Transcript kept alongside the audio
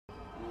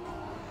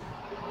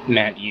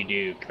Matt, you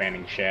do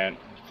commanding shout.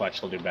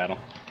 Fletch will do battle.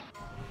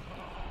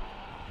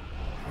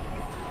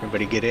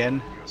 Everybody get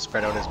in,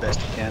 spread out as best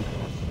you can.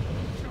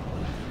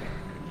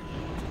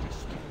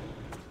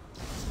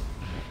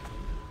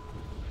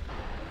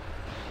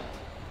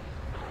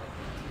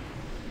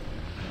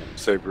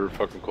 Save your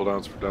fucking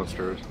cooldowns for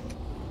downstairs.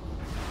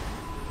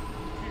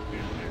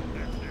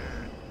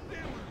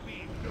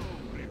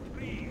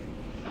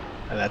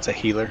 And that's a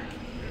healer.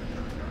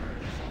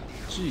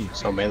 Gee.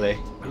 So melee.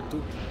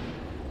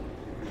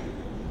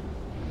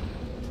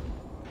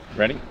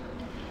 Ready?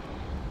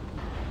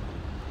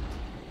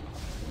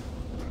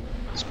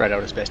 Spread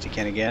out as best you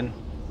can again.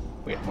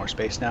 We have more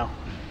space now.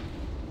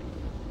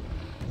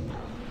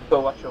 So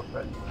watch your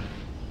friend.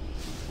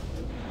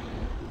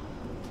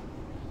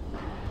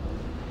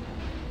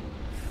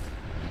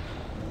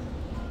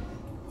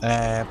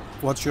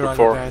 What's your Group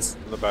other 4 guys?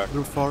 in the back.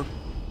 Group 4.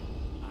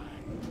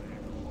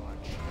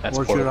 That's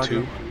What's portal your 2.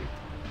 other?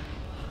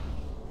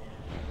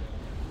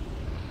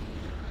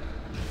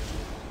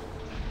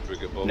 We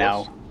get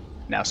bolos.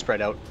 Now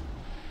spread out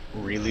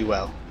really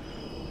well.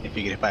 If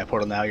you get hit by a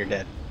portal now, you're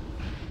dead.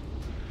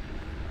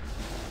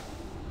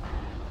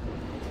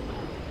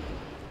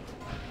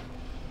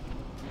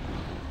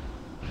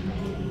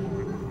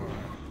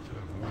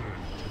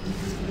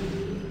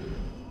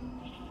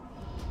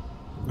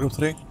 Group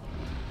 3.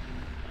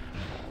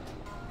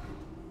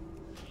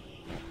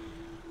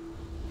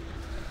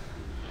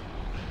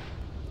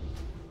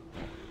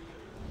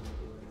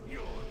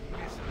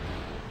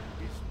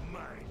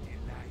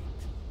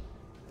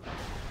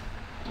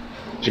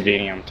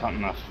 Jadini, I'm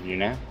taunting off of you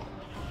now.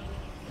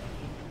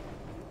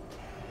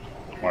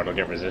 Or it'll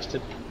get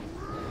resisted.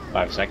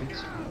 5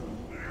 seconds.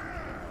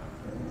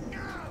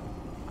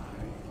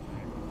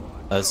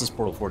 This is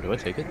Portal 4. Do I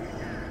take it?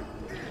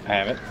 I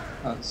have it.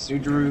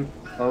 Sudru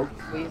Oak,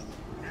 please.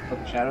 Oak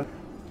Shadow.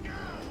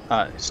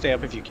 Stay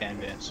up if you can,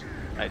 Vince.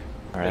 Alright,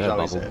 There's I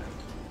always bubble.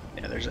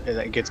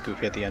 it gets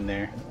goofy at the end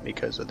there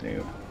because of the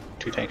new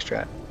 2-tank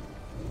strat.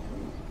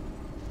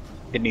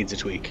 It needs a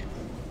tweak.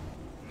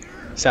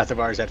 South of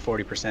ours at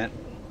 40%.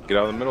 Get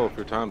out of the middle if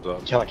your time's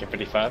up. Kill like a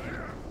 55.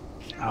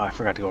 Oh, I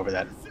forgot to go over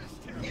that.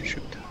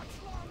 Shoot.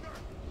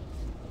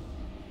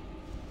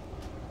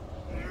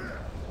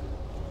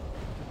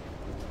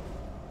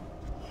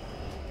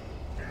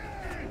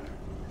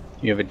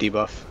 You have a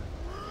debuff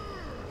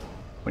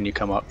when you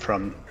come up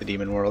from the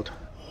demon world.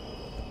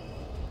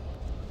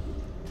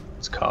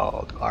 It's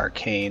called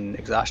Arcane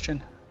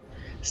Exhaustion.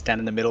 Stand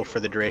in the middle for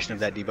the duration of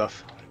that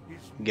debuff.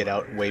 Get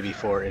out way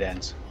before it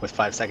ends. With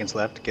 5 seconds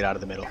left, get out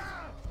of the middle.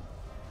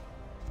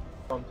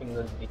 Something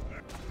that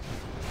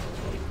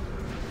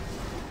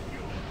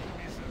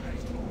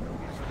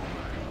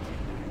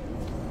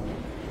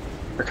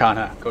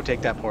Urkana, go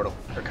take that portal.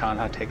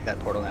 Urkana, take that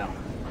portal now.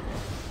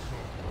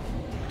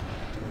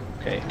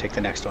 Okay, take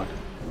the next one.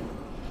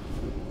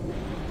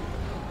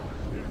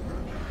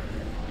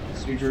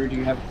 Sudru, do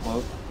you have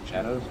cloak?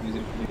 Shadows? Use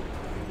it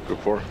for Group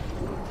 4.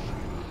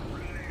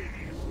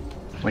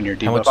 When you're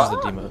How much debuffed.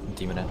 is the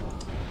demon at?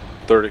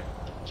 30.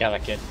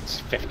 Calic, it's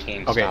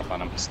 15. Okay, Stop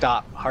on him.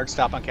 stop. Hard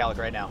stop on Kalecgos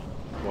right now.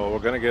 Well, we're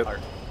gonna get. Hard.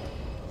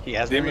 He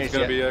hasn't Demon's engaged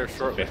gonna yet. be there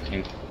shortly.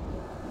 15.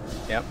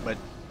 Yep, but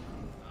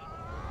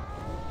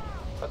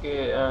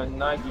Okay,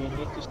 now you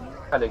need to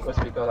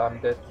Kalecgos because I'm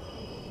dead.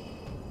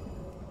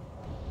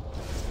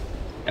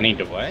 I need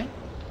to what?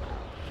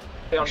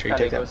 Stay on Make sure you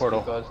take that Kalecgos portal.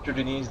 because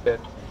Judini is dead.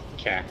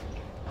 Okay.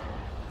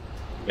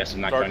 Guess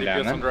I'm not Start going down DPS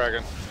on then.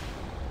 Dragon.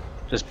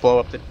 just blow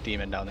up the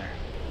demon down there.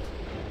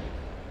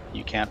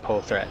 You can't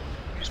pull threat.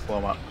 Just blow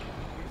him up.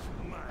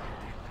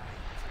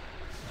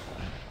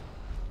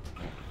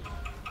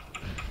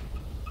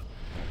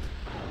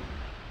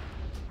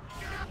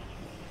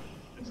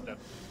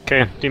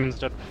 Okay, demon's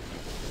dead.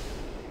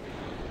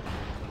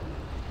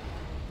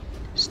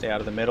 Stay out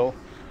of the middle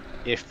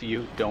if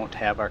you don't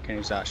have Arcane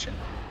Exhaustion.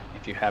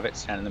 If you have it,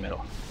 stand in the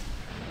middle.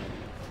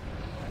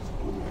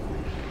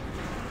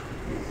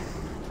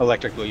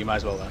 Electric Blue, you might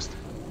as well last.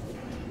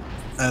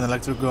 And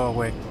electric go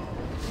away.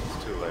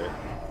 It's too late.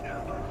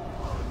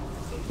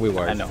 We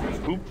were. I know.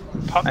 Who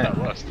popped that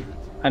lust?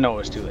 I know it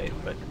was too late,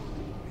 but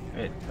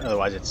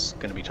otherwise it's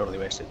going to be totally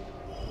wasted.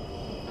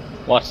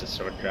 Watch the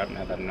sword drop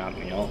now that I'm not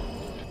in the ult.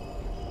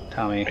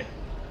 Tommy,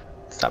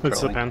 stop It's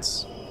the trolling.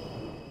 pants.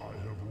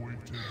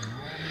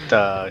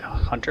 The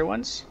hunter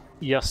ones?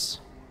 Yes.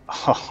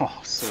 Oh,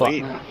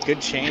 sweet.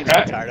 Good change,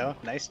 Right. Ricardo.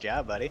 Nice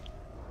job, buddy.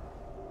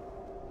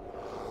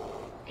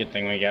 Good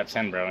thing we got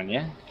Senbro in,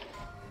 yeah?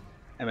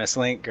 MS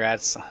Link,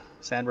 grats,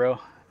 Sandbro.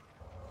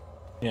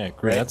 Yeah,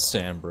 great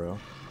stand, bro.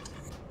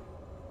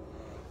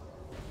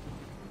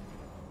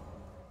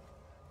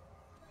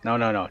 No.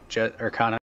 Urkana